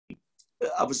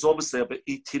I was obviously about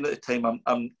 18 at the time.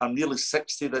 I'm nearly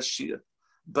 60 this year,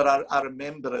 but I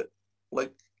remember it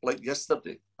like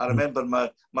yesterday. I remember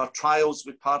my trials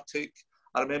with Partick.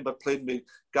 I remember playing with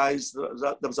guys.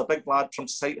 There was a big lad from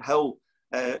Sight Hill,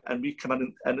 and we come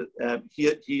in, and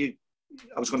he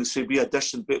I was going to say we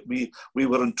auditioned, but we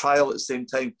were on trial at the same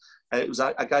time. It was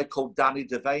a guy called Danny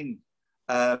Devine,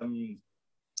 a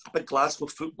big Glasgow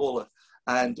footballer,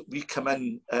 and we come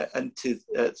in into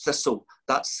Thistle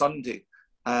that Sunday.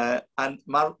 And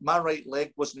my right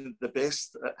leg wasn't the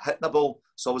best at hitting the ball,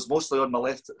 so I was mostly on my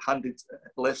left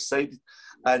side,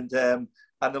 and there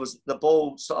was the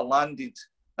ball sort of landed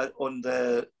on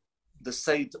the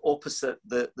side opposite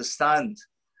the stand,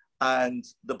 and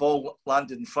the ball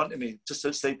landed in front of me just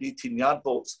outside the 18-yard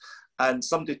box, and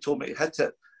somebody told me to hit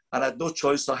it, and I had no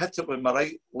choice, so I hit it with my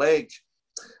right leg,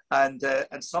 and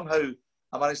somehow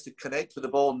I managed to connect with the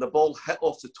ball, and the ball hit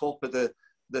off the top of the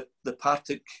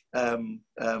Partick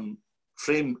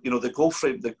frame, the goal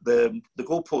frame, the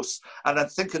goal post. And I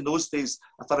think in those days,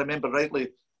 if I remember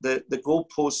rightly, the goal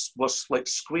post was like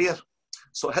square,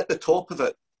 so I hit the top of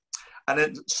it, and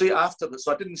then straight after that,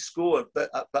 so I didn't score, but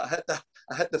I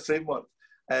hit the framework,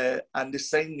 and they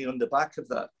signed me on the back of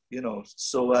that,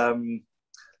 So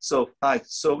it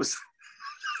was.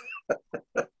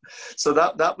 So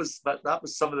that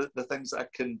was some of the things that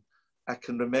I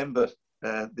can remember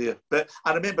there. But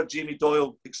I remember Jamie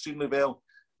Doyle extremely well.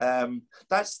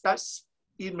 That's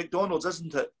Ian McDonald's,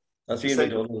 isn't it? That's Ian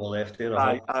McDonald on the left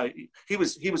there. He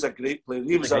was a great player.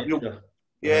 He was a real,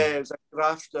 he was a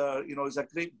grafter. He was a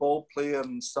great ball player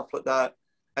and stuff like that.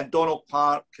 And Donald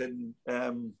Park, and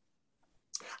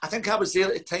I think I was there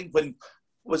at a time when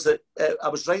I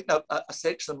was writing a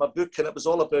section in my book, and it was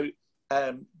all about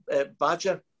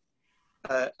Badger,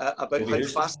 about how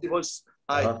fast he was.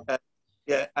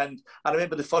 Yeah, and I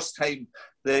remember the first time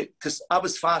because I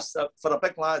was fast for a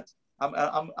big lad.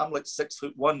 I'm like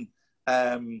 6'1",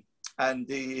 and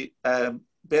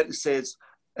Bertie says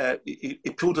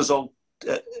he pulled us all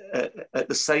at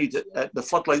the side. The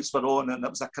floodlights were on, and it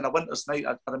was a kind of winter's night.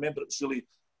 I remember it was really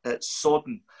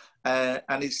sodden,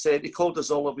 and he called us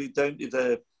all the way down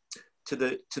to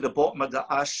the bottom of the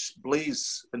ash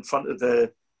blaze in front of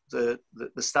the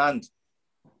stand.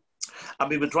 And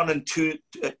we would run in two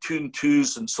and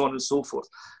twos and so on and so forth.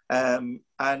 And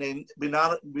then we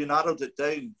narrowed it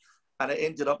down, and it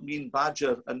ended up me and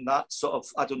Badger and that sort of,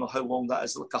 I don't know how long that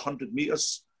is, like 100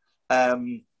 metres.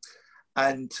 And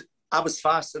I was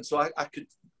fast, and so I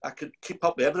could keep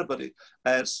up with everybody.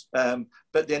 But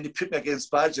then he put me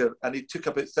against Badger, and he took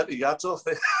about 30 yards off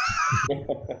me.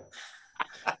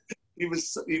 He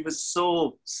was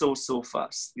so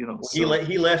fast, So.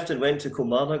 He left and went to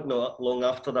Kilmarnock not long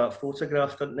after that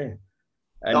photograph, didn't he?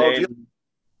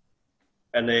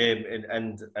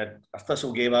 And a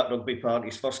Thistle game at Rugby Park,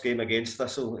 his first game against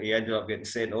Thistle, he ended up getting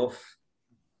sent off.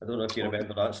 I don't know if you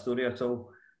remember that story at all.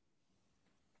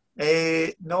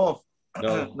 No, I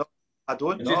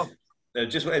don't know.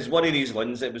 It's one of these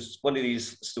ones. It was one of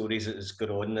these stories that has gone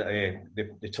on.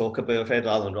 They talk about. I've heard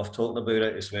Alan Ruff talking about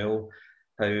it as well.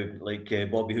 How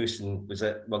Bobby Houston was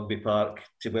at Rugby Park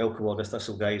to welcome all the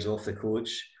Thistle guys off the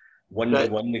coach. One by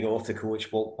one, they got off the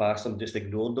coach, walked past them, just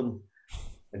ignored them,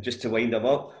 and just to wind them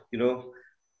up,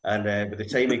 And by the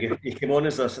time he came on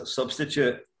as a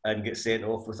substitute and get sent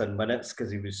off within minutes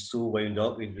because he was so wound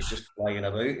up, he was just flying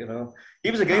about, He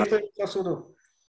was a great player, Thistle though.